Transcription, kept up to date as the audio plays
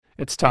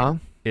It's Tom.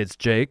 It's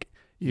Jake.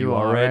 You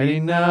already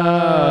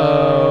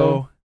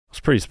know. It's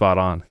pretty spot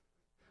on.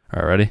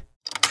 All right, ready?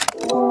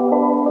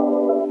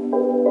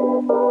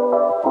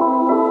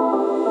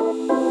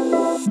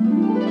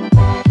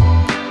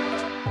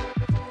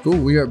 Cool.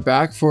 We are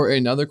back for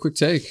another quick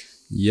take.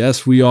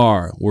 Yes, we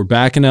are. We're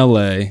back in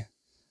LA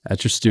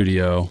at your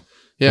studio.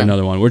 For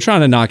another one. We're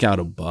trying to knock out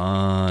a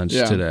bunch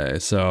today.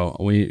 So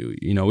we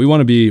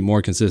want to be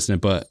more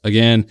consistent, but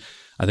again,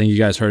 I think you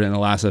guys heard it in the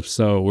last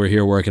episode. We're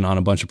here working on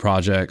a bunch of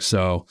projects.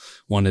 So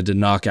wanted to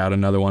knock out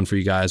another one for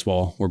you guys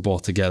while we're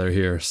both together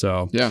here.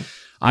 So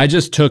I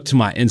just took to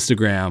my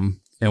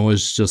Instagram and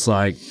was just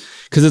like,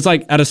 cause it's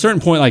like at a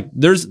certain point, like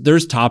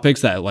there's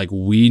topics that like,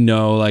 we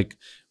know, like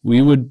we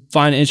would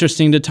find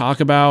interesting to talk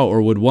about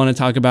or would want to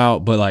talk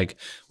about, but like,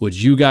 would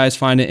you guys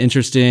find it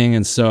interesting?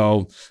 And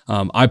so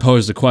I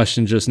posed a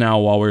question just now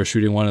while we were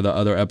shooting one of the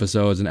other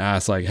episodes and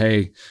asked like,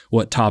 hey,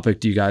 what topic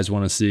do you guys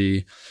want to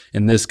see?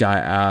 And this guy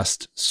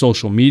asked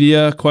social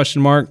media, ?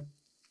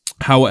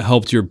 How it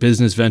helped your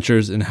business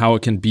ventures and how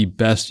it can be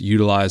best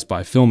utilized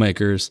by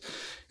filmmakers.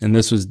 And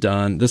this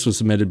was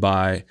submitted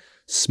by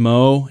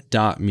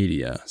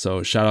smo.media.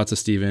 So shout out to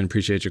Steven.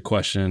 Appreciate your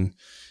question.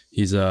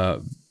 He's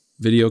a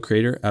video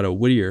creator out of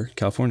Whittier,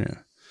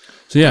 California.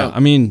 So I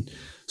mean,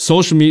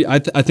 social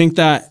media, I think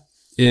that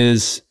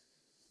is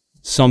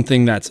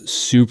something that's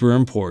super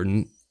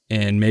important,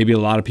 and maybe a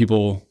lot of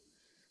people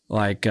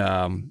like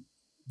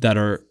that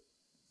are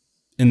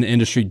in the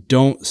industry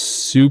don't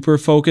super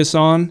focus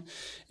on,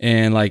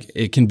 and like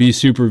it can be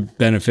super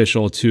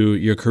beneficial to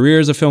your career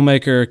as a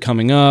filmmaker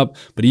coming up,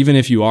 but even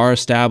if you are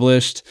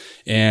established,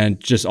 and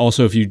just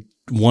also if you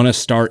want to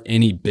start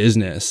any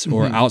business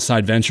or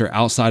outside venture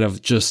outside of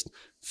just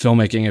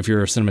filmmaking, if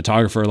you're a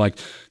cinematographer, like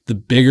the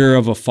bigger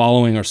of a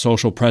following or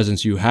social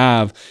presence you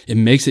have, it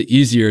makes it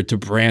easier to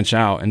branch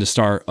out and to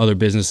start other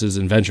businesses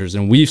and ventures.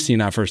 And we've seen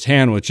that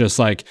firsthand with just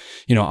like,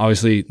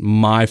 obviously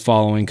my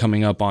following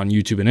coming up on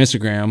YouTube and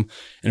Instagram,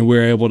 and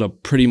we're able to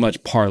pretty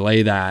much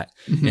parlay that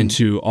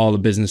into all the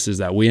businesses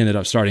that we ended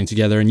up starting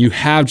together. And you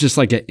have just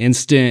like an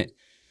instant,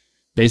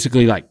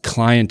 basically like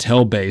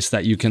clientele base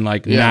that you can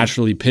like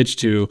naturally pitch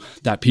to,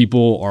 that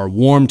people are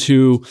warm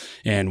to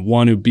and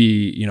want to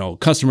be,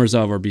 customers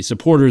of or be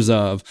supporters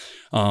of.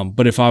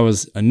 But if I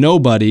was a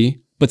nobody,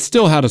 but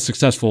still had a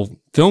successful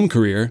film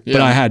career,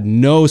 but I had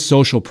no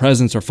social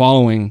presence or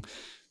following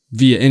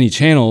via any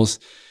channels,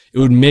 it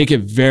would make it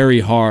very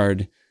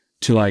hard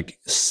to like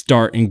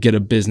start and get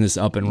a business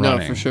up and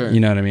running. No, for sure. You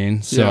know what I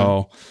mean?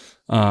 So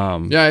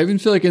I even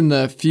feel like in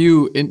the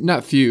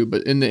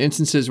but in the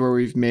instances where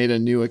we've made a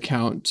new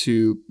account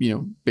to,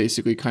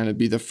 basically kind of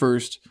be the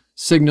first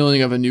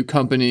signaling of a new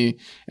company,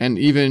 and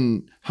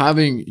even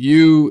having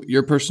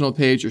your personal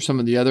page or some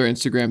of the other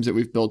Instagrams that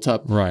we've built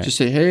up, just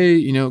say,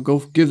 hey, go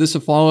give this a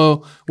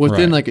follow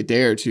within like a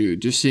day or two,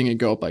 just seeing it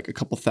go up like a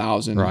couple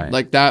thousand,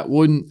 like that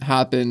wouldn't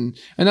happen.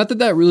 And not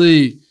that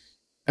really,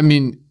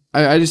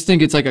 I just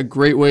think it's like a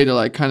great way to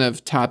like kind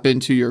of tap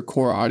into your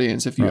core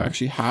audience if you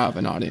actually have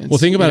an audience. Well,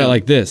 think about it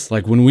like this.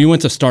 Like when we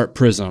went to start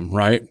Prism,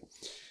 right?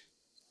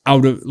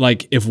 Out of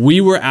like, if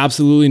we were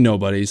absolutely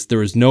nobodies, there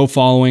was no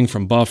following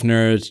from Buff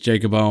Nerds,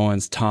 Jacob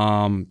Owens,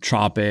 Tom,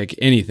 Tropic,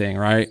 anything,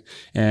 right?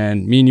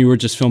 And me and you were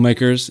just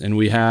filmmakers, and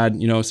we had,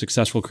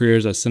 successful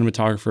careers as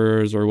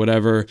cinematographers or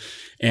whatever.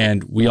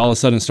 And we all of a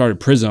sudden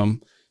started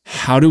Prism.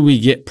 How do we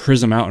get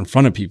Prism out in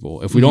front of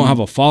people? If we don't have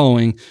a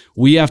following,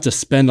 we have to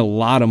spend a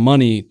lot of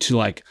money to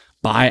like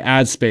buy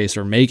ad space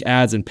or make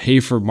ads and pay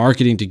for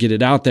marketing to get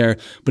it out there.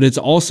 But it's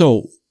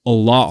also a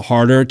lot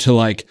harder to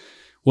like,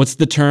 what's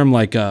the term,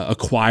 like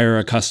acquire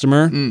a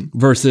customer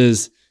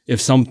versus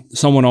if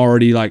someone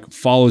already like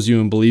follows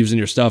you and believes in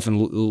your stuff and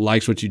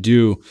likes what you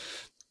do.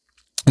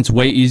 It's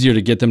way easier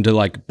to get them to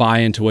like buy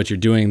into what you're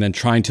doing than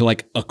trying to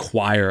like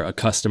acquire a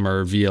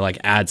customer via like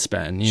ad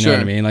spend. You know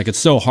what I mean? Like it's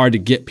so hard to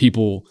get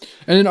people.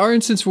 And in our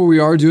instance where we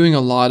are doing a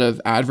lot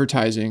of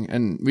advertising,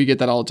 and we get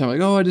that all the time,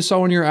 like, oh, I just saw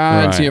one of your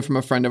ads, from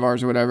a friend of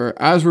ours or whatever.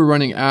 As we're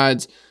running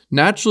ads,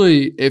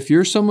 naturally, if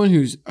you're someone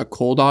who's a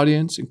cold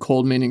audience, and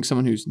cold meaning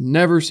someone who's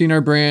never seen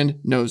our brand,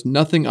 knows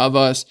nothing of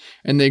us,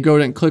 and they go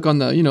and click on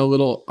the,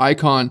 little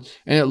icon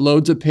and it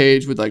loads a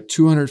page with like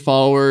 200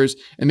 followers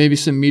and maybe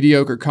some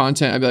mediocre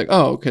content, I'd be like,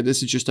 oh, okay,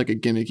 this is just like a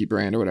gimmicky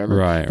brand or whatever.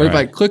 But if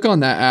I click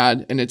on that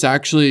ad and it's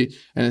actually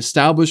an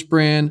established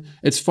brand,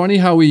 it's funny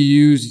how we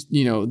use,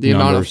 the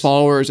amount of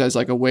followers as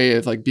like a way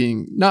of like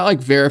being not like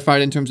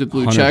verified in terms of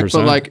blue 100%. Check,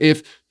 but like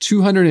if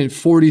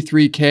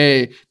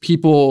 243K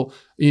people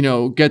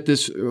get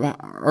this,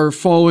 are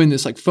following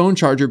this like phone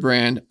charger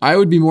brand, I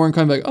would be more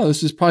inclined to be like, oh,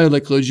 this is probably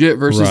like legit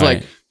versus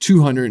like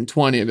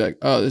 220. I'd be like,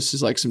 oh, this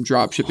is like some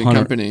drop shipping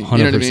company. You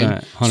know what I mean?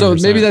 100%. So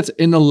maybe that's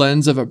in the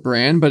lens of a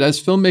brand, but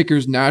as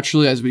filmmakers,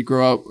 naturally, as we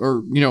grow up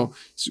or,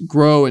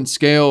 grow and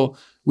scale,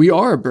 we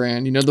are a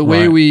brand. The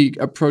way we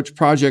approach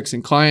projects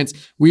and clients,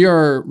 we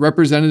are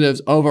representatives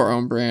of our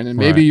own brand. And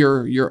maybe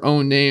your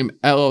own name,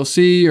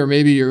 LLC, or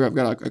maybe I've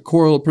got a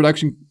core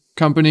production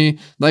company.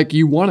 Like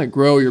you want to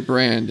grow your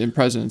brand and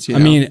presence. I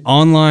mean,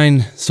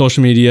 online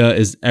social media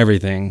is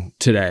everything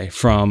today,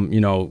 from,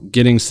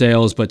 getting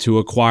sales, but to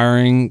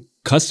acquiring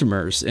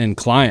customers and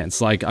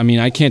clients. Like, I mean,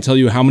 I can't tell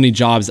you how many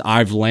jobs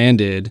I've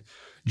landed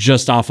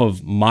just off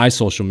of my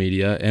social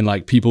media and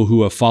like people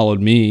who have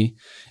followed me.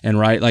 And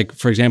right, like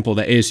for example,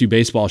 the ASU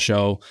baseball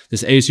show,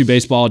 this ASU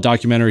baseball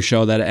documentary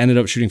show that I ended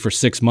up shooting for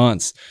 6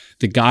 months,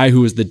 the guy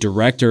who was the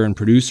director and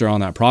producer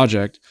on that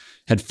project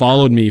had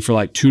followed me for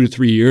like 2 to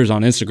 3 years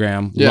on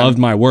Instagram, loved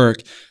my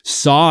work,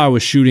 saw I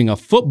was shooting a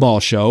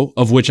football show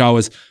of which I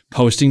was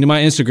posting to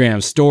my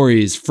Instagram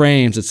stories,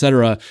 frames,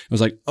 etc. It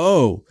was like,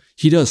 oh,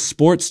 he does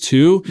sports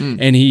too.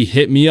 And he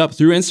hit me up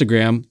through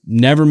Instagram.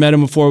 Never met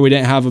him before. We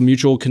didn't have a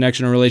mutual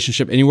connection or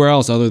relationship anywhere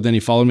else other than he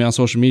followed me on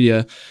social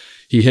media.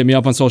 He hit me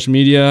up on social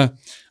media.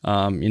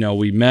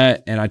 We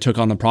met and I took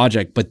on the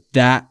project, but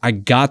I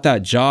got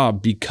that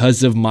job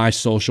because of my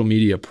social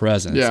media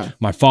presence,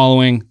 my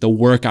following, the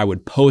work I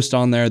would post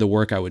on there, the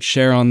work I would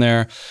share on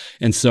there.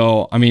 And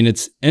so, I mean,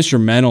 it's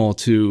instrumental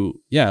to,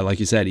 like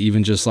you said,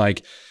 even just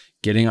like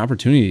getting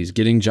opportunities,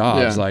 getting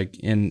jobs,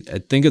 and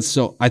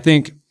I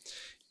think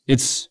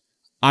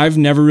I've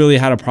never really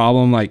had a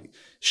problem like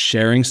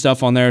sharing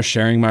stuff on there,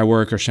 sharing my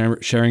work or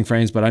sharing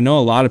frames, but I know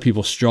a lot of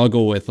people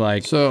struggle with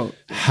like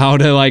how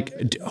to like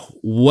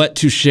what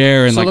to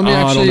share and let me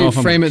actually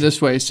frame it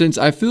this way, since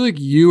I feel like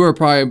you are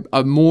probably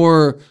a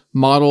more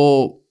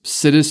model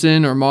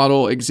citizen or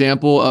model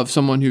example of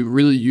someone who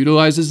really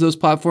utilizes those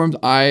platforms.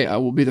 I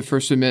will be the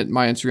first to admit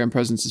my Instagram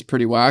presence is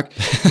pretty whack.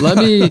 Let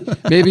me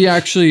maybe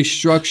actually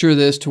structure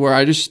this to where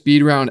I just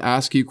speed round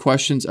ask you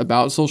questions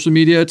about social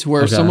media to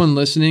where someone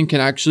listening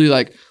can actually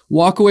like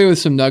walk away with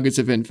some nuggets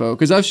of info.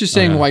 Because I was just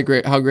saying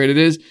how great it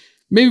is.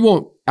 Maybe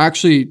won't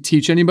actually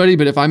teach anybody,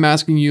 but if I'm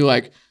asking you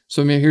like,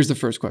 so maybe here's the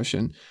first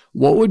question.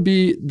 What would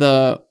be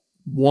the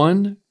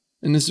one,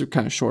 and this is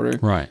kind of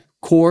shorter,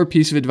 core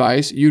piece of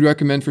advice you'd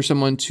recommend for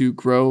someone to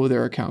grow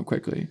their account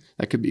quickly?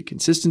 That could be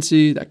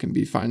consistency. That can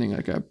be finding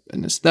like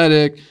an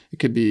aesthetic. It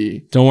could be...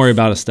 Don't worry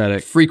about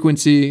aesthetic.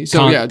 Frequency.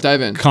 So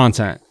dive in.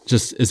 Content.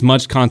 Just as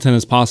much content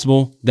as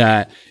possible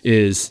that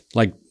is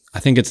like,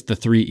 I think it's the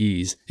 3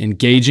 E's: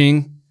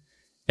 engaging,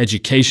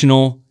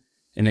 educational,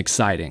 and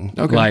exciting.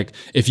 Like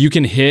if you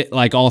can hit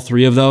like all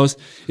 3 of those,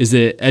 is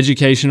it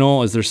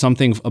educational? Is there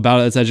something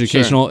about it that's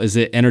educational? Is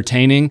it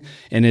entertaining?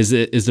 And is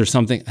there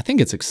something, I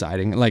think it's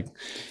exciting. Like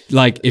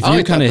if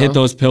you kind of hit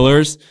those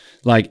pillars,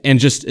 like, and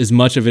just as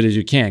much of it as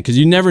you can, because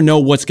you never know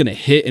what's going to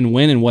hit and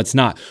win and what's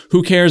not.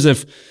 Who cares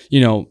if,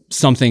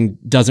 something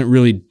doesn't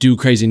really do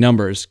crazy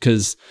numbers?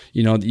 Because,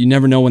 you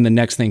never know when the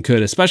next thing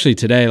could, especially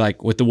today,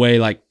 like with the way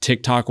like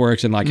TikTok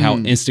works and like how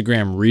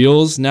Instagram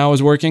Reels now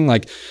is working.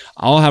 Like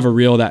I'll have a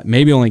reel that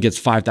maybe only gets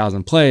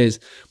 5,000 plays,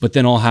 but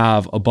then I'll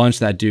have a bunch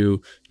that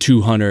do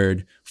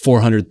 200,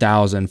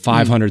 400,000,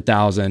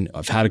 500,000.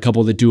 I've had a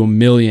couple that do 1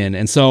 million.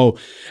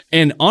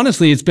 And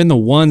honestly, it's been the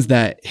ones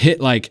that hit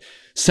like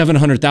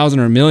 700,000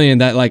 or 1 million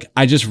that like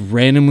I just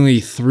randomly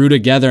threw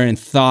together and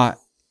thought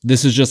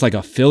this is just like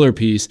a filler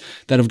piece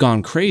that have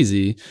gone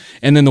crazy.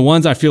 And then the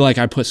ones I feel like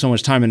I put so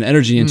much time and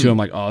energy into, I'm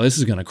like, oh, this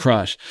is going to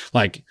crush.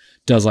 Like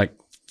does like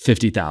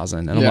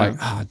 50,000. And I'm like,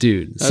 oh,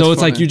 dude. That's so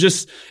it's funny. Like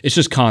it's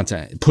just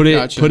content. Put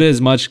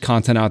as much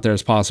content out there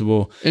as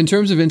possible. In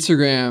terms of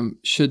Instagram,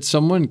 should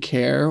someone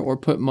care or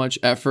put much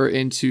effort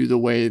into the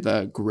way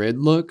the grid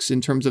looks in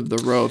terms of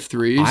the row of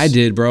 3s? I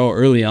did, bro.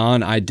 Early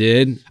on, I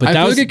did. But I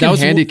feel like it can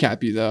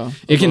handicap you though.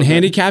 It can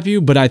handicap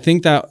you, but I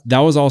think that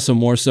was also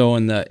more so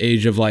in the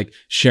age of like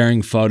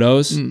sharing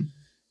photos.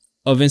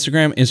 Of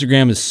Instagram.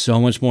 Instagram is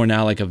so much more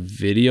now like a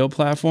video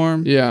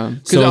platform. Yeah.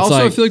 Because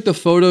I feel like the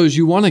photos,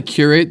 you want to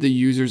curate the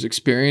user's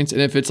experience.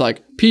 And if it's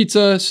like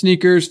pizza,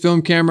 sneakers,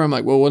 film camera, I'm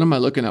like, well, what am I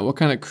looking at? What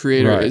kind of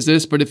creator is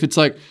this? But if it's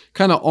like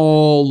kind of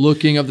all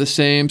looking of the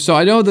same. So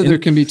I know that there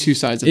can be 2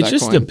 sides of that coin. It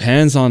just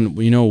depends on,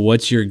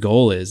 what your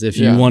goal is. If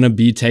you want to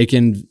be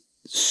taken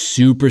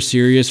super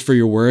serious for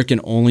your work and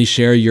only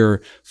share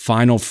your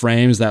final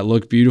frames that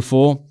look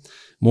beautiful,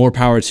 more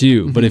power to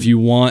you. But if you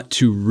want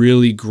to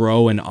really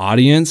grow an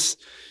audience,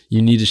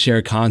 you need to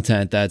share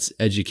content that's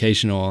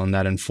educational and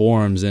that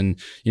informs. And,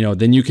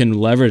 then you can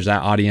leverage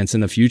that audience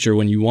in the future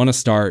when you want to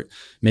start.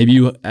 Maybe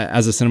you,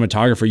 as a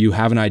cinematographer, you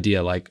have an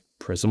idea like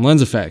Prism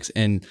Lens Effects,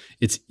 and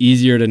it's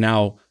easier to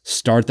now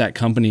start that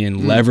company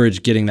and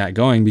leverage getting that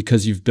going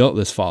because you've built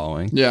this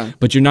following. Yeah.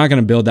 But you're not going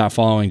to build that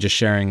following just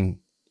sharing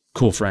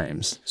cool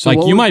frames. So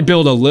like you might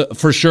build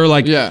for sure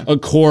like a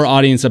core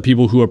audience of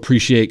people who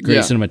appreciate great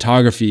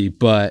cinematography,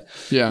 but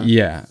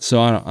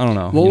so I don't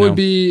know. What would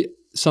be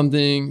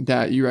something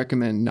that you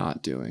recommend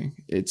not doing?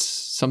 It's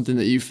something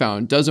that you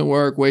found doesn't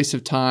work, waste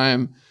of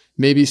time.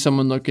 Maybe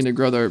someone looking to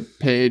grow their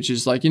page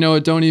is like,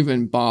 don't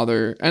even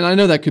bother. And I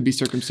know that could be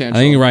circumstantial.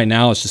 I think right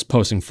now it's just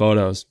posting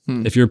photos.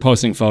 If you're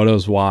posting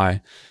photos,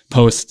 why?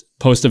 post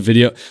a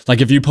video.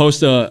 Like if you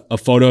post a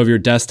photo of your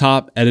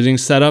desktop editing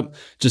setup,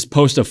 just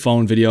post a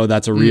phone video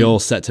that's a reel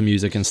set to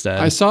music instead.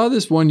 I saw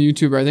this one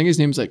YouTuber, I think his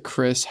name's like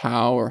Chris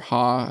Howe or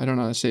Ha, I don't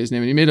know how to say his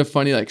name. And he made a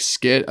funny like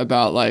skit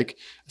about like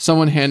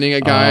someone handing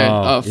a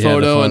guy a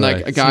photo and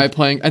like a guy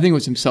playing, I think it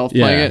was himself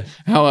playing it,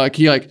 how like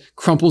he like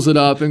crumples it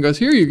up and goes,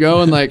 here you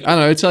go. And like, I don't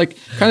know, it's like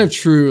kind of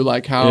true,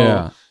 like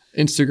how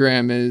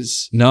Instagram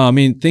is. No, I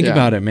mean, think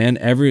about it, man.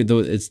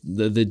 It's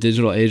the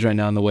digital age right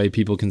now and the way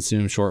people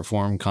consume short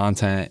form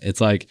content.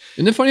 It's like,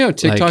 isn't it funny how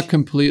TikTok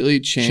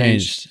completely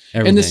changed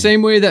everything. In the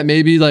same way that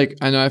maybe like,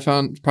 I know I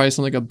found probably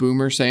sound like a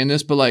boomer saying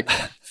this, but like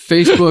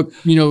Facebook,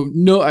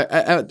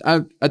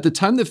 at the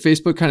time that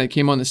Facebook kind of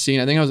came on the scene,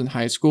 I think I was in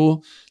high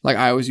school. Like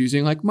I was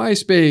using like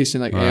MySpace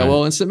and like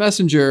AOL Instant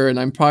Messenger, and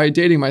I'm probably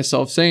dating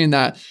myself saying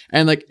that.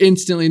 And like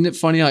instantly, isn't it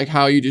funny like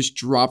how you just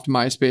dropped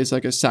MySpace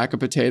like a sack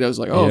of potatoes?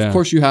 Like, of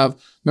course you have.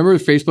 Remember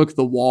Facebook,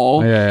 the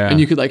wall, and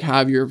you could like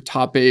have your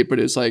top 8, but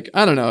it's like,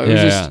 I don't know. It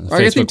was just,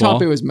 I think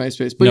top 8 was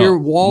MySpace, but your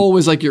wall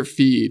was like your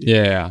feed.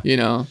 You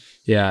know?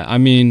 Yeah. I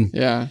mean,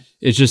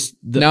 it's just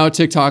now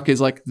TikTok is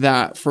like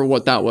that for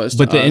what that was.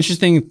 But the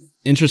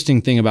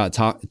interesting thing about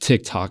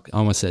TikTok, I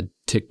almost said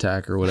Tic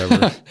Tac or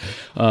whatever.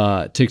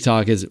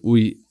 TikTok is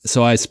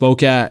so I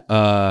spoke at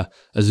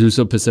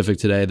Azusa Pacific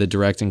today, the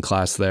directing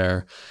class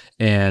there,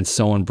 and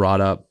someone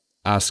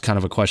asked kind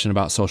of a question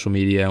about social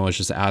media and was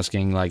just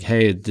asking like,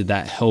 hey, did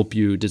that help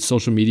you? Did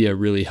social media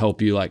really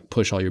help you like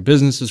push all your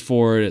businesses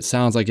forward? It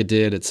sounds like it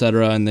did, et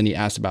cetera. And then he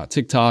asked about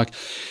TikTok,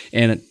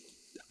 and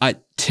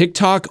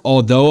TikTok,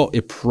 although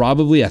it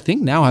probably, I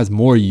think now has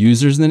more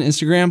users than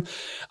Instagram,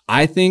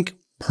 I think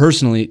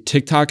personally,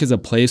 TikTok is a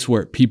place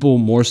where people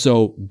more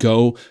so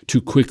go to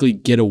quickly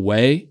get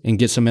away and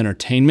get some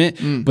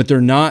entertainment, but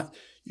they're not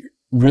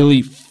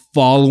really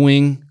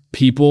following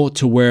people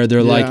to where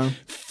they're like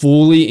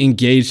fully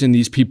engaged in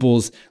these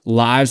people's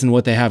lives and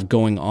what they have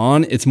going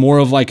on. It's more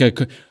of like a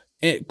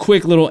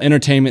quick little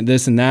entertainment,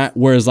 this and that.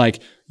 Whereas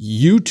like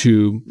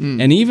YouTube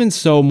and even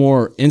so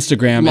more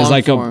Instagram is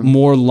like a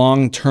more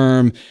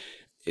long-term,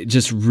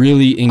 just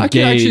really engaged. I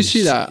can actually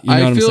see that.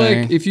 I feel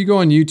like if you go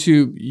on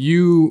YouTube,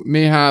 you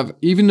may have,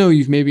 even though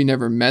you've maybe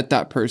never met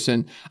that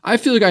person, I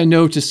feel like I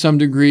know to some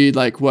degree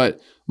like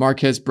what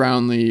Marques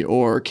Brownlee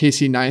or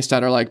Casey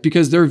Neistat are like,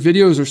 because their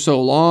videos are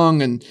so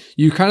long and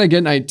you kind of get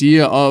an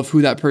idea of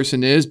who that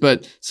person is.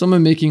 But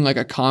someone making like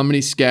a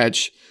comedy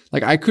sketch,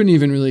 like I couldn't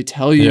even really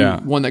tell you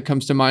one that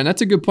comes to mind.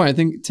 That's a good point. I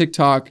think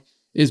TikTok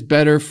is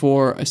better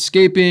for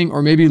escaping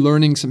or maybe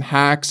learning some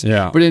hacks,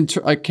 but in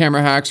like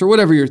camera hacks or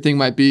whatever your thing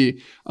might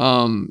be.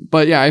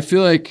 But yeah, I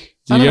feel like,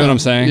 you get what I'm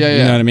saying?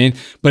 You know what I mean?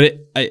 But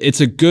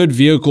it's a good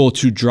vehicle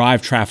to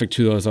drive traffic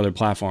to those other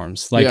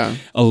platforms. Like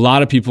a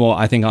lot of people,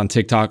 I think on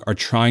TikTok are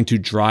trying to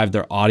drive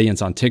their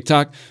audience on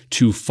TikTok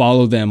to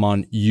follow them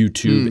on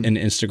YouTube and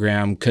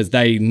Instagram because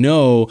they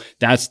know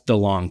that's the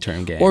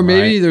long-term game. Or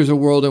maybe there's a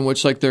world in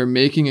which like they're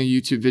making a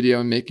YouTube video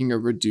and making a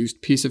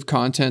reduced piece of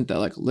content that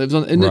like lives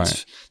on. And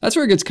that's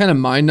where it gets kind of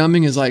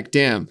mind-numbing is like,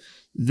 damn,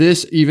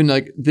 this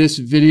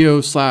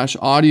video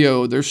 /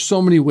 audio, there's so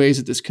many ways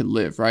that this could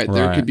live, right?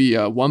 There could be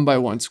a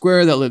 1x1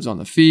 square that lives on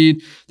the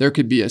feed. There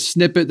could be a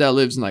snippet that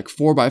lives in like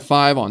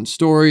 4x5 on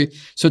story.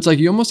 So it's like,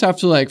 you almost have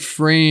to like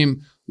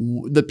frame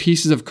the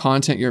pieces of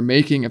content you're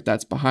making, if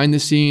that's behind the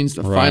scenes,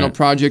 the final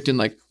project, and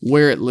like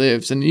where it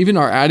lives. And even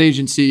our ad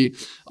agency,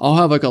 I'll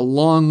have like a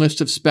long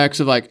list of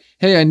specs of like,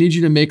 hey, I need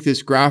you to make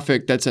this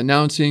graphic that's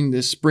announcing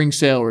this spring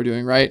sale we're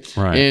doing, right?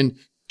 And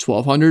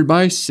 1200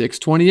 by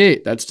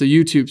 628, that's the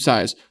YouTube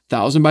size.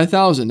 1000 by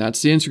 1000, that's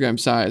the Instagram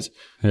size.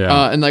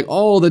 And like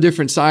all the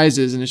different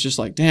sizes, and it's just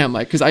like, damn,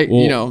 like, because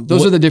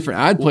those are the different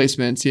ad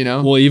placements, you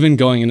know. Well, even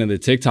going into the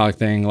TikTok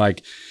thing,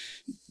 like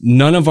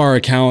none of our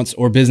accounts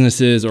or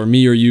businesses or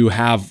me or you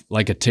have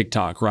like a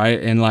TikTok, right?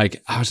 And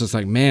like I was just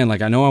like, man,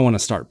 like I know I want to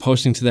start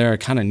posting to there. I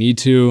kind of need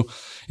to,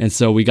 and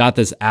so we got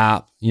this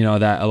app,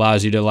 that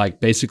allows you to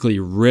like basically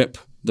rip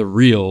the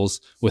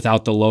reels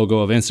without the logo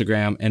of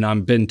Instagram. And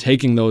I've been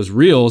taking those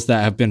reels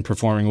that have been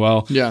performing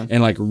well and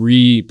like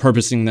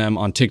repurposing them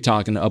on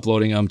TikTok and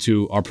uploading them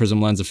to our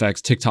Prism Lens Effects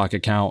TikTok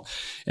account.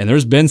 And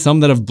there's been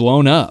some that have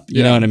blown up,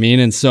 you know what I mean?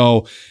 And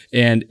so,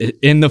 and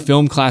in the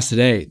film class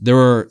today, there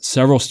were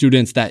several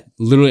students that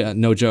literally,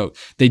 no joke,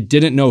 they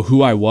didn't know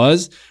who I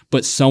was,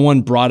 but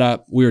someone brought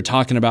up, we were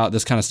talking about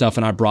this kind of stuff,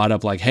 and I brought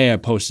up like, hey, I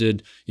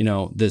posted,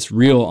 this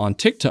reel on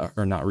TikTok,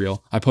 or not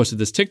reel. I posted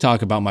this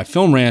TikTok about my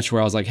film ranch where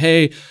I was like,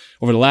 hey,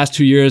 over the last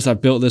 2 years,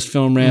 I've built this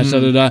film ranch,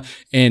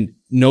 and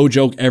no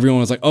joke, everyone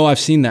was like, oh, I've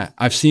seen that.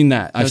 I've seen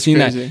that.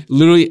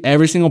 Literally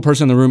every single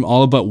person in the room,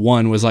 all but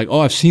one, was like,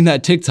 oh, I've seen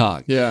that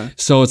TikTok.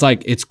 So it's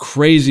like, it's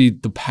crazy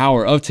the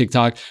power of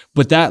TikTok.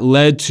 But that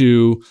led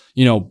to,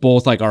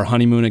 both like our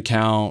honeymoon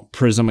account,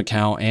 Prism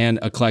account, and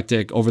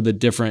Eclectic over the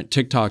different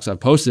TikToks I've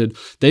posted.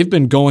 The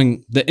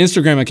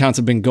Instagram accounts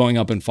have been going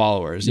up in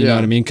followers. You know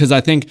what I mean? Because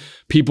I think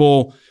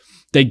people,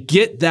 they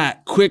get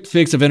that quick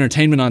fix of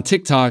entertainment on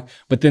TikTok,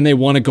 but then they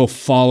want to go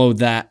follow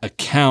that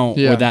account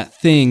or that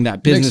thing,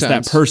 that business,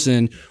 that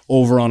person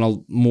over on a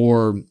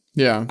more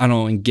I don't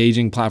know,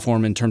 engaging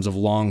platform in terms of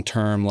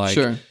long-term like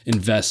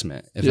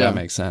investment, if that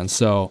makes sense.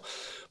 So,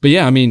 but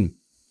yeah, I mean,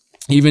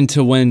 even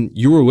to when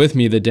you were with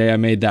me the day I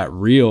made that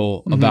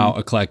reel about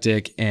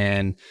Eclectic,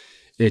 and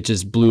it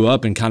just blew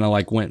up and kind of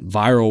like went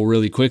viral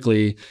really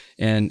quickly.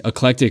 And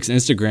Eclectic's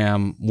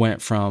Instagram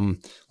went from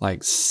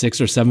like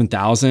 6,000 or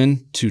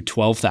 7,000 to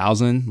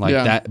 12,000, like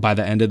that by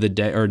the end of the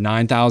day, or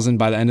 9,000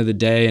 by the end of the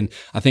day. And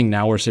I think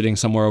now we're sitting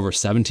somewhere over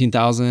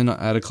 17,000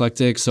 at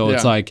Eclectic. So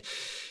it's like,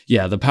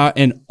 the power,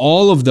 and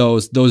all of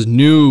those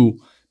new,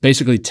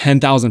 basically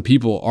 10,000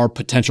 people are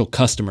potential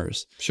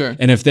customers. Sure.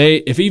 And if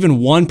even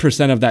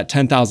 1% of that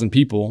 10,000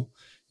 people,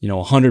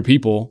 100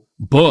 people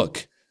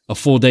book a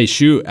full day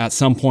shoot at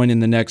some point in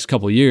the next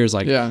couple of years,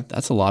 like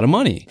that's a lot of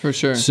money. For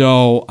sure.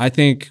 So I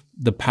think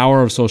the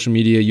power of social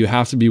media, you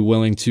have to be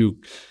willing to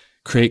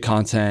create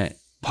content,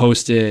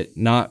 post it,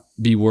 not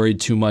be worried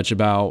too much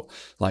about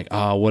like,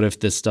 what if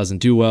this doesn't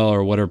do well,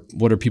 or what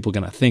are people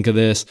going to think of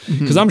this?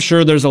 Because I'm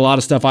sure there's a lot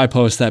of stuff I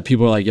post that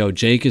people are like, yo,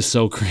 Jake is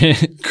so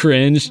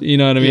cringe. You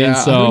know what I mean? Yeah,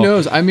 so who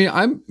knows? I mean,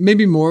 I'm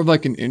maybe more of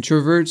like an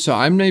introvert, so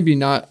I'm maybe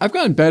not, I've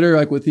gotten better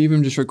like with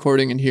even just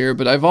recording in here,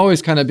 but I've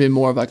always kind of been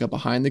more of like a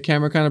behind the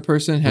camera kind of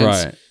person,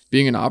 hence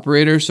being an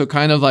operator. So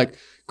kind of like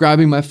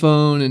grabbing my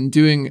phone and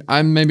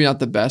I'm maybe not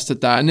the best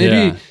at that. And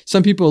maybe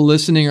some people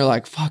listening are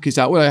like, fuck, is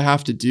that what I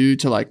have to do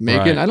to like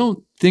make it? And I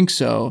don't think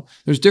so.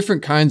 There's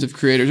different kinds of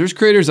creators. There's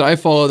creators that I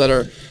follow that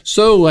are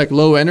so like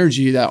low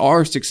energy that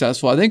are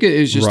successful. I think it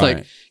is just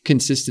like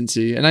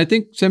consistency. And I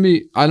think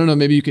I don't know,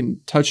 maybe you can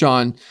touch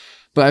on,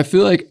 but I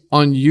feel like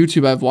on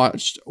YouTube, I've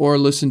watched or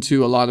listened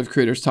to a lot of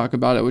creators talk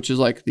about it, which is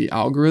like the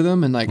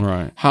algorithm and like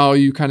how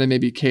you kind of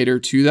maybe cater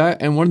to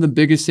that. And one of the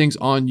biggest things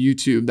on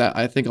YouTube that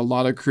I think a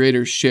lot of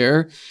creators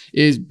share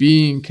is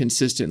being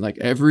consistent, like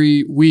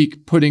every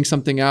week putting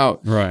something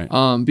out.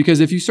 Because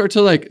if you start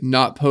to like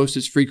not post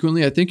as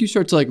frequently, I think you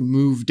start to like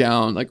move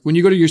down. Like when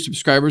you go to your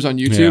subscribers on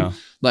YouTube,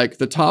 like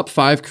the top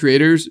 5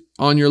 creators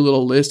on your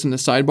little list in the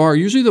sidebar are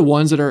usually the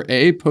ones that are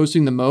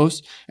posting the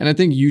most. And I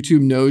think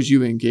YouTube knows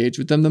you engage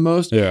with them the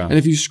most. And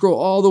if you scroll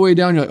all the way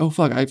down, you're like, oh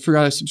fuck, I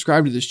forgot I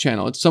subscribed to this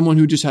channel. It's someone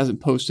who just hasn't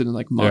posted in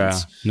like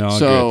months.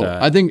 So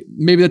I think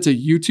maybe that's a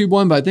YouTube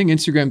one, but I think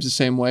Instagram's the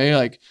same way.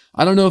 Like,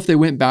 I don't know if they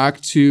went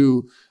back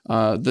to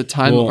the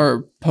time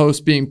or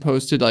post being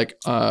posted like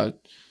I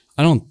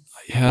don't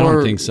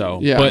think so.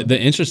 But the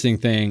interesting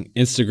thing,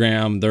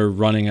 Instagram, they're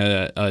running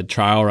a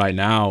trial right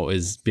now,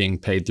 is being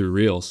paid through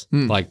Reels,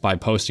 like by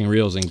posting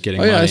Reels and getting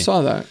money. I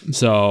saw that.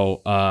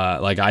 So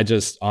like I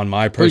just, on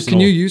my personal...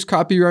 Can you use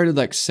copyrighted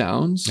like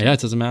sounds? Yeah, it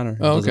doesn't matter. It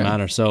doesn't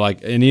matter. So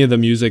like any of the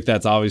music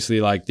that's obviously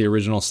like the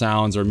original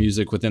sounds or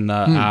music within the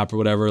app or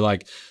whatever,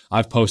 like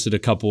I've posted a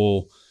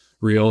couple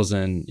Reels,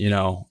 and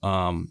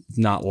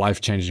not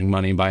life-changing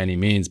money by any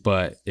means,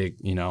 but it,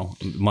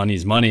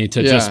 money's money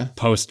to just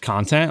post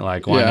content.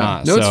 Like, why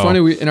not? No, it's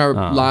funny. In our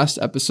last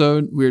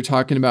episode, we were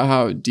talking about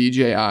how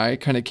DJI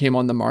kind of came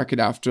on the market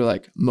after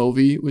like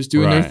Movi was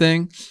doing their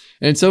thing,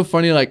 and it's so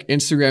funny. Like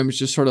Instagram is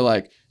just sort of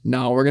like,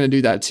 no, we're gonna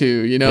do that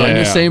too. In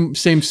the same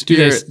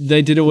spirit. Dude,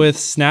 they did it with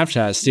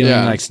Snapchat,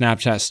 stealing like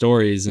Snapchat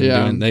stories,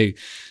 and they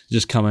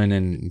just come in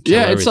and kill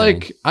everything. It's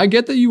like, I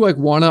get that you like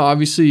want to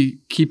obviously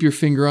keep your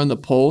finger on the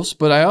pulse,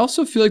 but I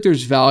also feel like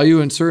there's value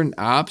in certain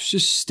apps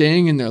just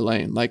staying in their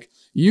lane. Like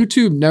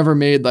YouTube never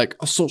made like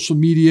a social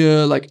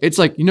media, like it's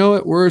like, you know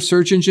what, we're a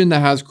search engine that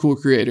has cool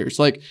creators,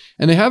 like,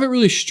 and they haven't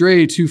really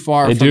strayed too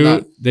far from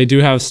that. They do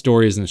have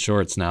stories and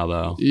shorts now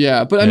though.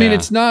 Yeah, but I mean,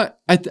 it's not,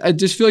 I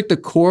just feel like the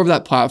core of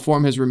that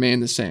platform has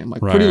remained the same,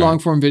 like pretty long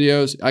form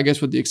videos, I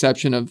guess with the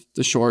exception of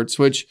the shorts,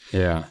 which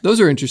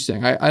those are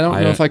interesting. I don't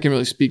know if I can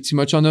really speak too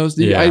much on those.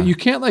 You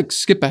can't like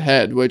skip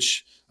ahead,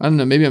 which I don't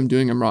know, maybe I'm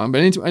doing them wrong,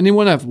 but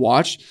anyone I've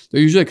watched,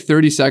 they're usually like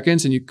 30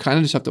 seconds and you kind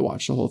of just have to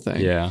watch the whole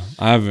thing. Yeah,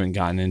 I haven't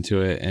gotten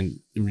into it, and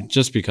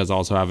just because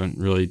also I haven't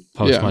really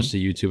posted much to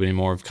YouTube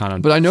anymore.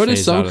 But I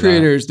noticed some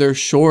creators, their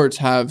shorts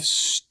have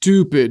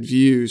stupid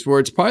views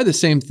where it's probably the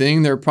same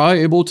thing. They're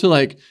probably able to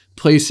like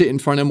place it in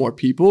front of more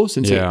people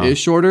since it is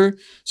shorter.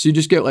 So you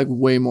just get like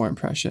way more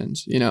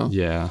impressions,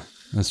 Yeah,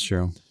 that's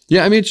true.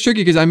 Yeah, I mean, it's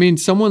tricky because, I mean,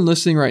 someone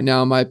listening right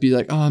now might be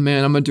like, oh,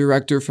 man, I'm a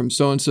director from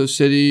so-and-so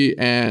city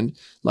and,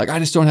 like, I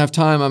just don't have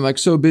time. I'm, like,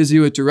 so busy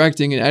with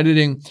directing and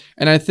editing.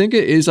 And I think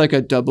it is, like, a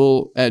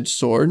double-edged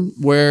sword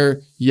where,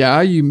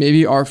 yeah, you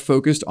maybe are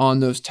focused on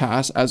those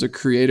tasks as a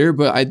creator,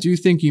 but I do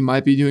think you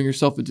might be doing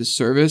yourself a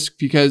disservice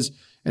because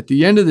at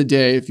the end of the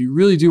day, if you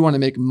really do want to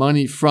make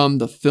money from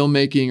the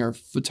filmmaking or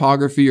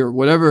photography or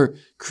whatever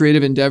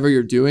creative endeavor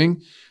you're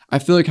doing, I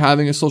feel like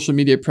having a social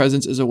media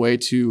presence is a way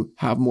to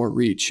have more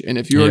reach. And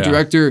if you're a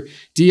director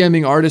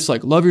DMing artists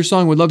like, love your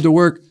song, would love to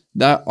work,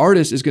 that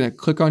artist is going to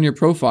click on your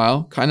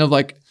profile, kind of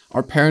like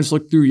our parents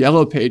look through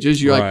Yellow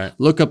Pages. You're like,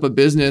 look up a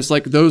business.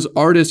 Like those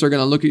artists are going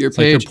to look at your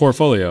page. Like your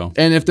portfolio.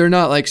 And if they're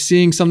not like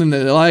seeing something that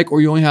they like,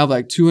 or you only have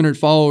like 200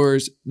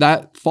 followers,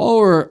 that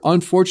follower,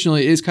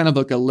 unfortunately, is kind of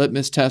like a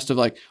litmus test of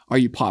like, are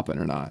you popping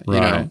or not?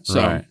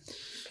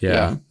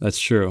 Yeah, that's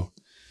true.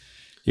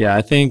 Yeah,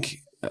 I think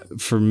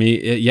for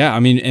me, I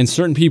mean, and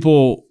certain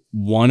people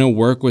want to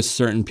work with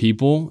certain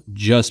people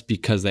just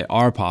because they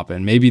are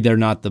popping. Maybe they're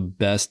not the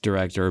best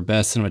director or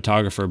best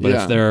cinematographer, but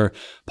if they're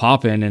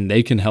popping and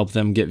they can help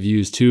them get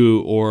views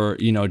too, or,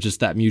 you know, just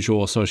that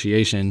mutual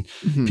association,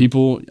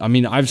 people, I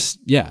mean,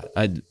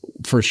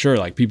 for sure,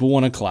 like people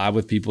want to collab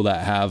with people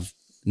that have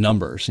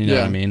numbers, you know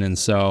what I mean? And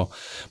so,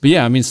 but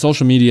yeah, I mean,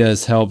 social media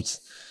has helped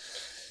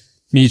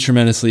me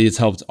tremendously. It's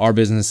helped our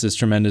businesses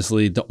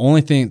tremendously. The only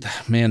thing,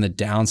 man, the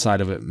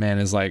downside of it, man,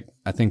 is like,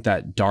 I think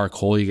that dark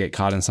hole you get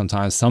caught in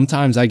sometimes.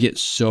 Sometimes I get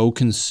so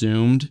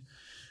consumed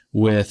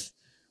with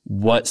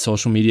what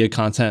social media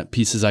content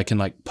pieces I can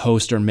like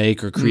post or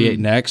make or create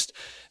next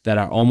that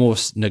I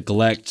almost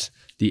neglect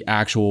the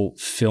actual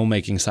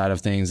filmmaking side of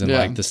things and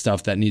like the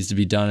stuff that needs to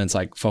be done. It's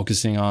like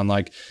focusing on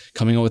like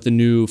coming up with a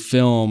new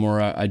film or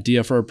an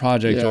idea for a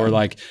project, or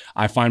like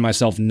I find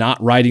myself not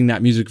writing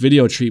that music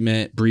video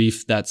treatment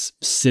brief that's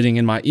sitting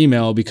in my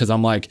email because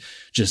I'm like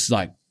just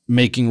like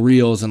making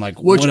reels and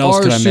like what else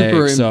could I make?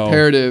 Which are super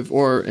imperative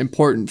or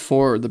important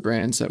for the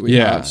brands that we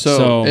have.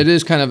 So it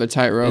is kind of a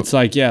tightrope. It's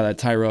like, that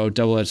tightrope,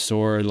 double-edged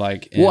sword.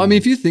 Like, well, I mean,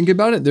 if you think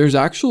about it, there's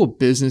actual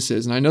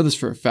businesses, and I know this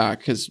for a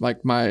fact because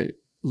like my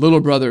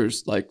little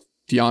brother's like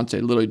fiance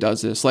literally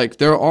does this. Like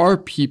there are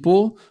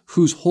people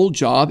whose whole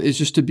job is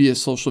just to be a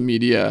social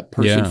media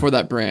person for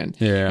that brand.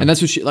 Yeah. And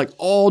that's what she like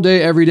all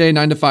day, every day,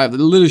 9 to 5.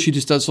 Literally she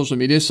just does social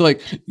media. So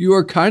like you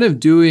are kind of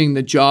doing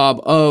the job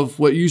of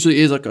what usually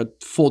is like a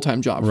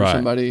full-time job for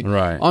somebody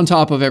on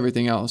top of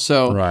everything else.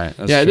 So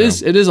it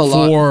is a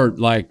lot for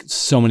like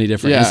so many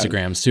different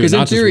Instagrams too. Because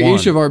in theory,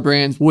 each of our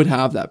brands would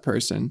have that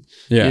person.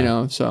 Yeah. You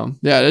know, so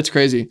that's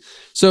crazy.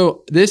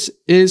 So this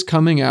is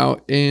coming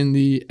out in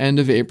the end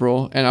of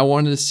April, and I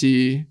wanted to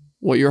see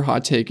what your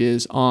hot take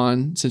is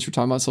on, since we're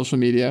talking about social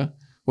media,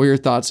 what are your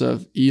thoughts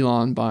of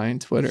Elon buying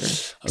Twitter?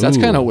 Because that's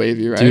kind of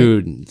wavy, right?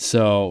 Dude,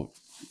 so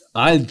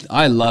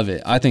I love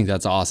it. I think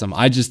that's awesome.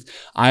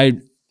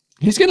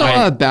 He's getting a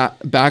lot of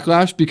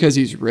backlash because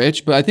he's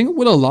rich, but I think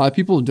what a lot of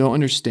people don't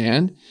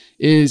understand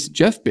is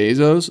Jeff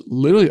Bezos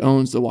literally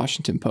owns the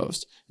Washington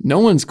Post. No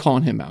one's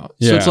calling him out.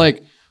 So it's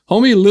like,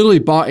 homie literally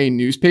bought a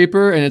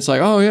newspaper, and it's like,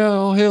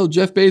 oh hail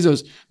Jeff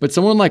Bezos. But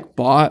someone like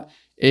bought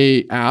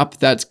a app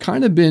that's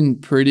kind of been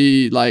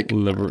pretty like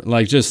liberal,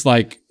 like just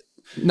like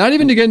not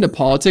even to get into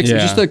politics, but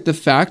just like the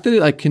fact that it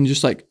like can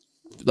just like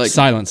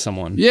silence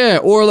someone. Yeah.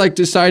 Or like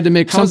decide to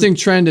make something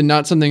trend and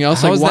not something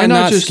else. Like why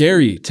not just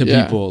scary to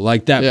people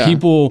like that?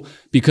 People,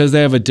 because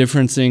they have a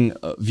differing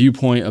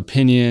viewpoint,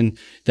 opinion,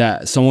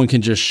 that someone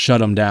can just shut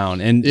them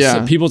down. And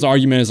so people's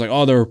argument is like,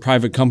 oh, they're a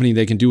private company,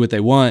 they can do what they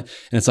want.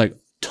 And it's like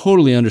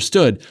totally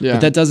understood. But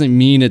that doesn't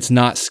mean it's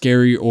not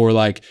scary or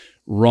like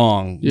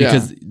wrong,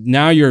 because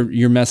now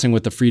you're messing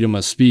with the freedom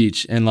of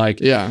speech. And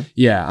like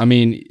I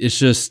mean, it's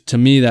just, to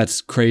me,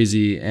 that's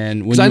crazy.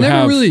 And when I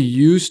never really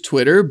use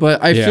Twitter,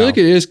 but I feel like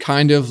it is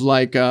kind of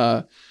like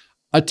a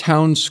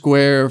town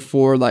square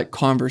for like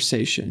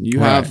conversation. You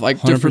have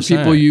like different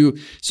 100%.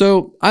 People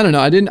so I don't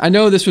know, I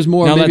know this was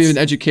more maybe an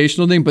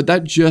educational thing, but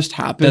that just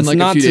happened like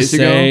a few days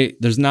ago.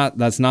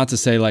 That's not to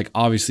say like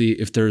obviously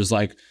if there's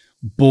like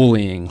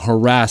bullying,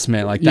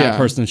 harassment, like that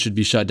person should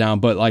be shut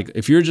down. But like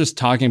if you're just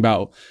talking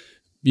about,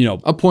 you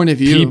know, a point of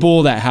view,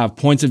 people that have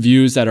points of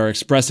views that are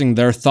expressing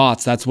their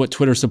thoughts, that's what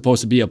Twitter's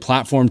supposed to be, a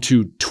platform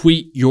to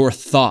tweet your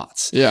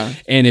thoughts. Yeah.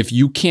 And if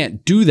you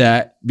can't do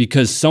that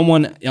because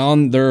someone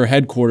on their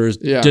headquarters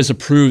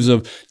disapproves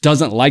of,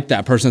 doesn't like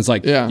that person, it's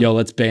like, yo,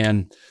 let's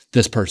ban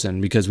this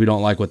person because we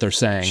don't like what they're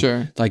saying.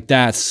 Sure. Like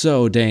that's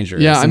so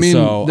dangerous. Yeah. I mean,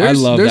 so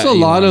there's a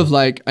lot of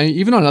like,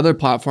 even on other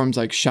platforms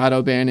like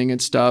shadow banning and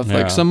stuff,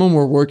 like someone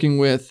we're working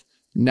with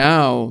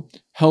now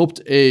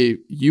helped a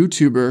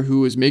YouTuber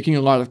who was making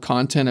a lot of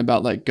content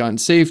about like gun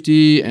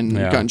safety and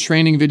gun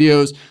training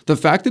videos. The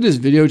fact that his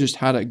video just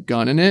had a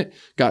gun in it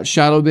got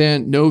shadow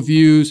banned, no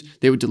views.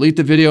 They would delete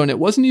the video, and it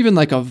wasn't even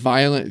like a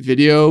violent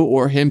video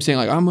or him saying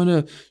like, I'm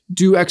gonna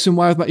do X and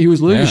Y with my, he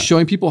was literally just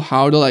showing people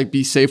how to like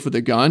be safe with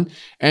a gun,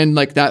 and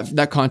like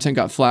that content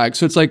got flagged.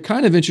 So it's like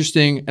kind of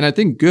interesting, and I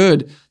think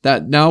good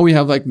that now we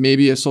have like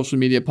maybe a social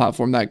media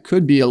platform that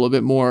could be a little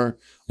bit more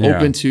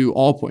open to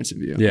all points of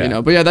view, you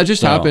know. But that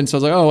just happened. So I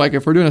was like, oh, like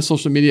if we're doing a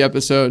social media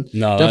episode,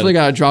 definitely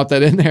got to drop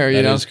that in there,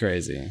 you know.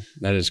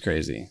 That is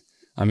crazy.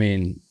 I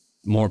mean,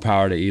 more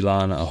power to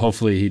Elon.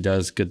 Hopefully he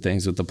does good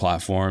things with the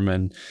platform.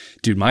 And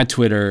dude, my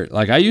Twitter,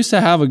 like I used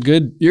to have a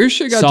good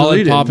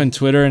solid pop in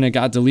Twitter, and it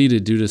got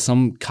deleted due to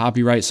some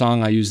copyright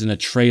song I used in a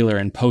trailer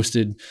and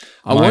posted.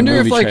 I wonder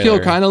if like he'll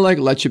kind of like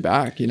let you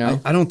back, you know.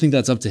 I don't think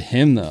that's up to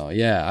him though.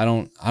 I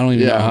don't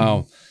even know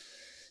how.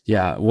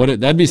 Yeah,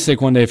 that'd be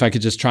sick one day if I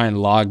could just try and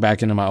log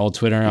back into my old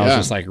Twitter and I was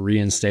just like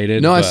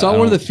reinstated. No, I saw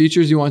one of the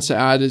features he wants to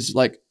add is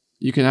like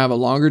you can have a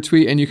longer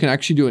tweet and you can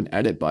actually do an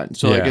edit button.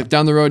 So like if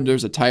down the road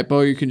there's a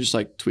typo, you can just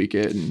like tweak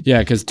it. And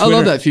because I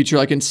love that feature.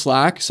 Like in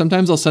Slack,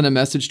 sometimes I'll send a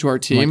message to our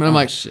team and I'm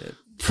like, shit.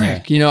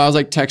 Frick, you know, I was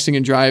like texting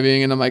and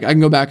driving and I'm like, I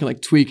can go back and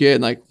like tweak it.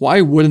 And like,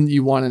 why wouldn't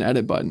you want an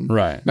edit button?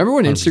 Right. Remember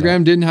when 100%.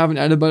 Instagram didn't have an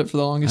edit button for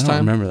the longest time? I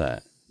remember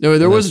that. No,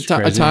 there was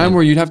a time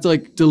where you'd have to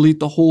like delete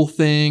the whole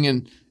thing,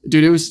 and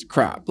dude, it was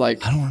crap.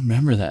 Like, I don't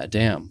remember that.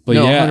 Damn. But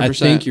no, yeah, 100%. I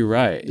think you're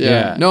right.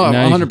 Yeah. No,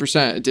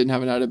 100%. It didn't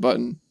have an edit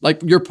button.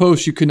 Like your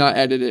post, you could not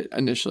edit it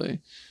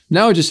initially.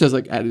 Now it just says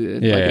like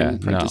edited. Yeah. In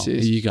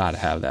parentheses. No, you got to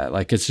have that.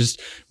 Like, it's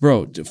just,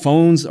 bro,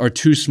 phones are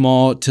too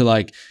small to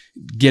like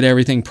get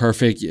everything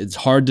perfect. It's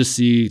hard to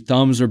see.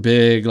 Thumbs are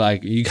big.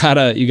 Like you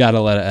gotta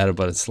let it edit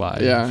button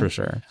slide. Yeah, for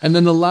sure. And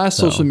then the last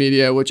social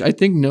media, which I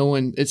think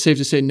it's safe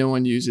to say no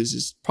one uses,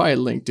 is probably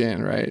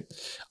LinkedIn, right?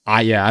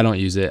 I don't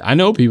use it. I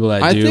know people that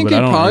do. I think it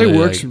probably really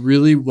works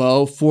really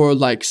well for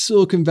like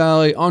Silicon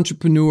Valley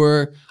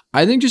entrepreneur.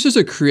 I think just as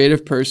a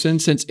creative person,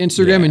 since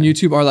Instagram and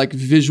YouTube are like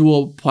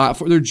visual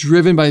platform, they're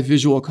driven by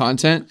visual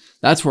content.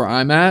 That's where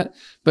I'm at.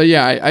 But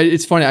yeah,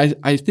 it's funny.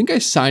 I think I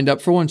signed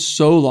up for one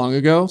so long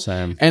ago.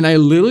 Same. And I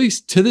literally,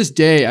 to this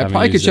day, I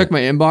probably could check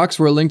my inbox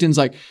where LinkedIn's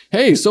like,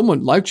 hey,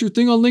 someone liked your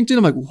thing on LinkedIn.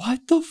 I'm like,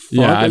 what the fuck?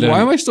 Yeah, like, why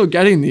am I still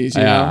getting these?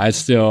 You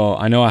know?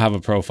 I know I have a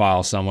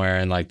profile somewhere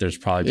and like there's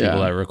probably people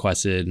that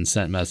requested and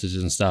sent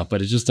messages and stuff,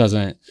 but it just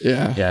doesn't.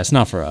 Yeah, it's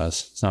not for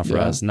us. It's not for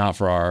us, not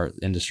for our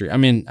industry. I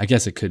mean, I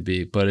guess it could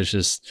be, but it's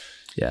just...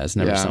 Yeah, it's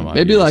never so much.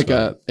 Maybe like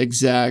a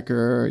exec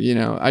or,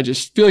 I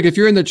just feel like if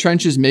you're in the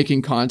trenches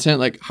making content,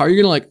 like how are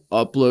you going to like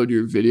upload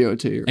your video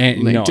to your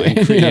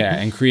LinkedIn?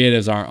 And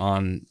creatives aren't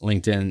on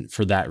LinkedIn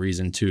for that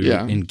reason to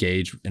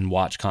engage and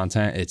watch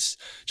content. It's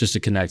just to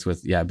connect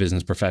with,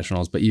 business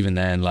professionals. But even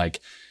then, like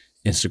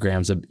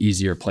Instagram's an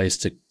easier place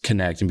to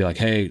connect and be like,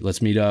 hey,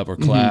 let's meet up or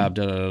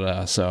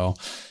collab, So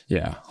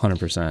yeah,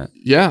 100%.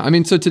 Yeah. I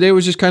mean, so today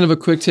was just kind of a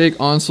quick take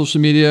on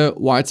social media,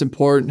 why it's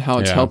important, how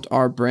it's helped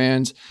our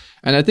brands.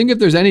 And I think if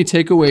there's any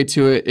takeaway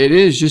to it, it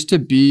is just to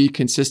be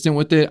consistent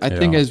with it. I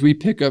think as we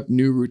pick up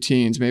new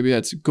routines, maybe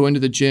that's going to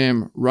the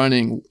gym,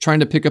 running, trying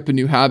to pick up a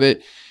new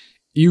habit,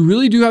 you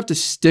really do have to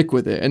stick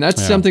with it. And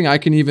that's something I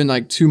can even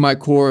like to my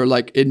core,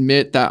 like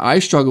admit that I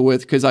struggle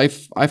with, because I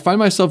find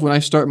myself when I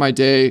start my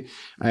day,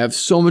 I have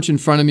so much in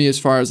front of me as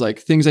far as like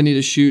things I need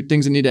to shoot,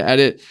 things I need to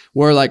edit,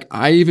 where like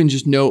I even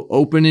just know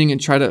opening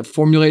and try to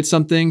formulate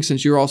something,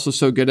 since you're also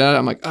so good at it.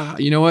 I'm like,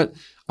 you know what?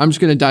 I'm just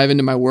going to dive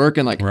into my work.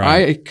 And like,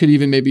 I could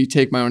even maybe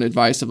take my own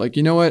advice of like,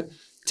 you know what,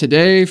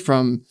 today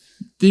from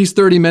these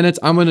 30 minutes,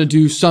 I'm going to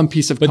do some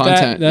piece of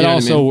content. That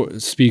also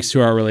speaks to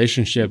our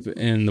relationship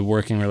in the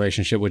working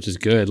relationship, which is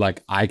good.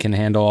 Like I can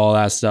handle all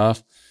that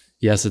stuff.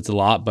 Yes, it's a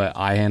lot, but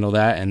I handle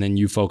that. And then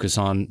you focus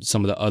on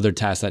some of the other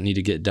tasks that need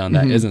to get done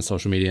that isn't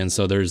social media. And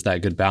so there's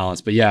that good balance.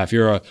 But yeah, if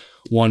you're a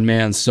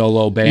one-man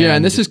solo band. Yeah,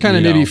 and this is kind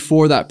of maybe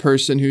for that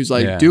person who's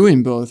like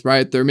doing both,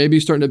 right? They're maybe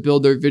starting to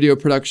build their video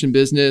production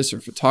business or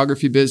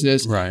photography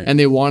business. Right. And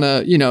they want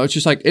to, it's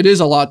just like, it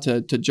is a lot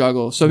to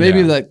juggle. So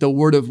maybe like the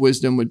word of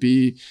wisdom would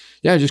be,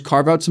 just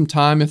carve out some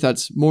time, if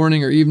that's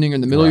morning or evening or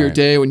in the middle of your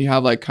day when you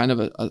have like kind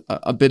of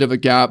a bit of a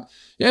gap.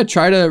 Yeah,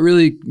 try to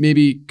really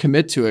maybe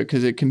commit to it,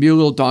 because it can be a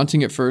little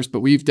daunting at first,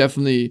 but we've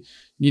definitely,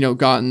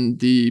 gotten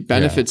the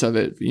benefits of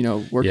it,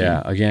 working.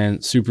 Yeah,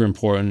 again, super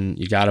important.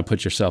 You got to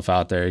put yourself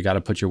out there. You got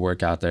to put your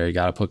work out there. You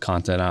got to put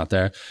content out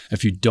there.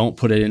 If you don't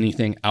put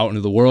anything out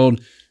into the world,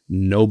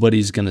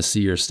 nobody's going to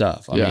see your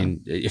stuff. I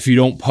mean, if you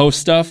don't post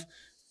stuff,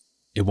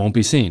 it won't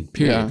be seen,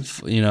 period.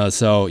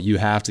 So you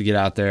have to get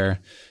out there,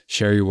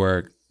 share your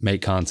work,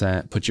 make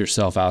content, put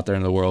yourself out there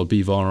in the world,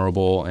 be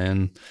vulnerable,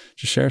 and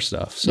just share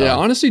stuff. So yeah,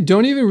 honestly,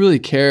 don't even really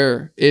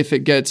care if it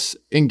gets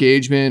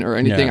engagement or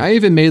anything. I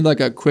even made like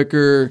a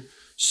quicker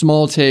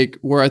small take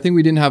where I think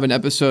we didn't have an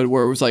episode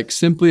where it was like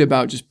simply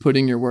about just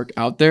putting your work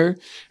out there.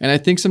 And I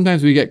think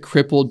sometimes we get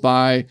crippled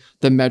by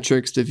the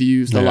metrics, the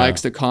views, the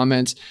likes, the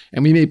comments,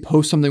 and we may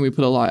post something we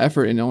put a lot of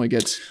effort in and only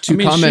gets 2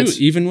 comments.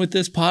 Shoot, even with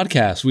this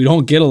podcast, we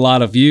don't get a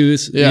lot of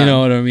views, you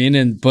know what I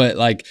mean? But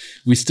like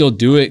we still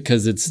do it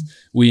because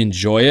we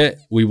enjoy it.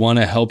 We want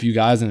to help you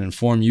guys and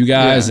inform you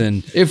guys.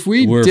 And if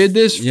we did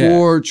this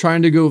for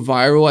trying to go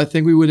viral, I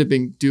think we would have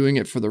been doing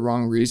it for the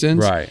wrong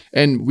reasons. Right.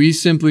 And we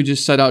simply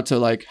just set out to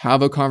like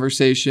have a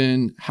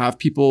conversation, have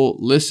people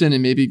listen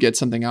and maybe get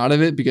something out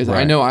of it. Because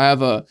I know I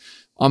have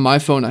on my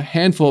phone a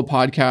handful of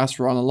podcasts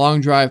where on a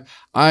long drive,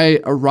 I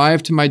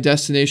arrive to my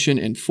destination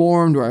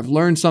informed, or I've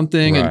learned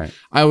something. And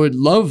I would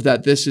love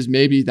that this is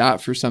maybe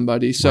that for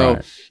somebody. So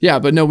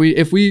but no,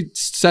 if we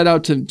set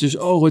out to just,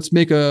 let's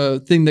make a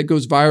thing that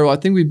goes viral, I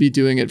think we'd be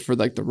doing it for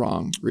like the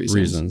wrong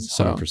reasons.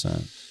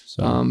 100%.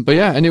 So. But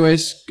yeah,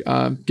 anyways,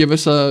 give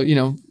us a,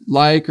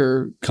 like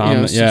or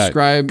comment,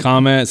 subscribe.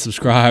 Comment,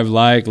 subscribe,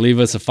 like, leave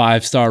us a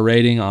 5-star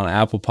rating on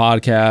Apple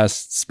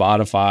Podcasts,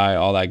 Spotify,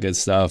 all that good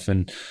stuff.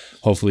 And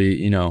hopefully,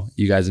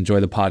 you guys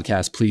enjoy the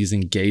podcast. Please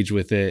engage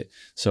with it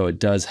so it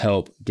does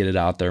help get it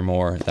out there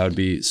more. That would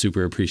be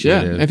super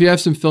appreciative. Yeah, if you have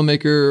some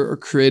filmmaker or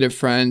creative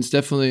friends,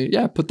 definitely,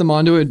 put them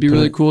onto it. It'd be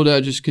really cool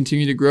to just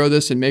continue to grow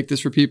this and make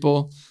this for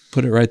people.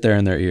 Put it right there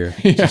in their ear.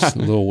 Just a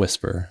little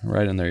whisper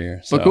right in their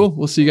ear. But cool.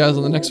 We'll see you guys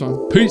on the next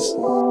one. Peace.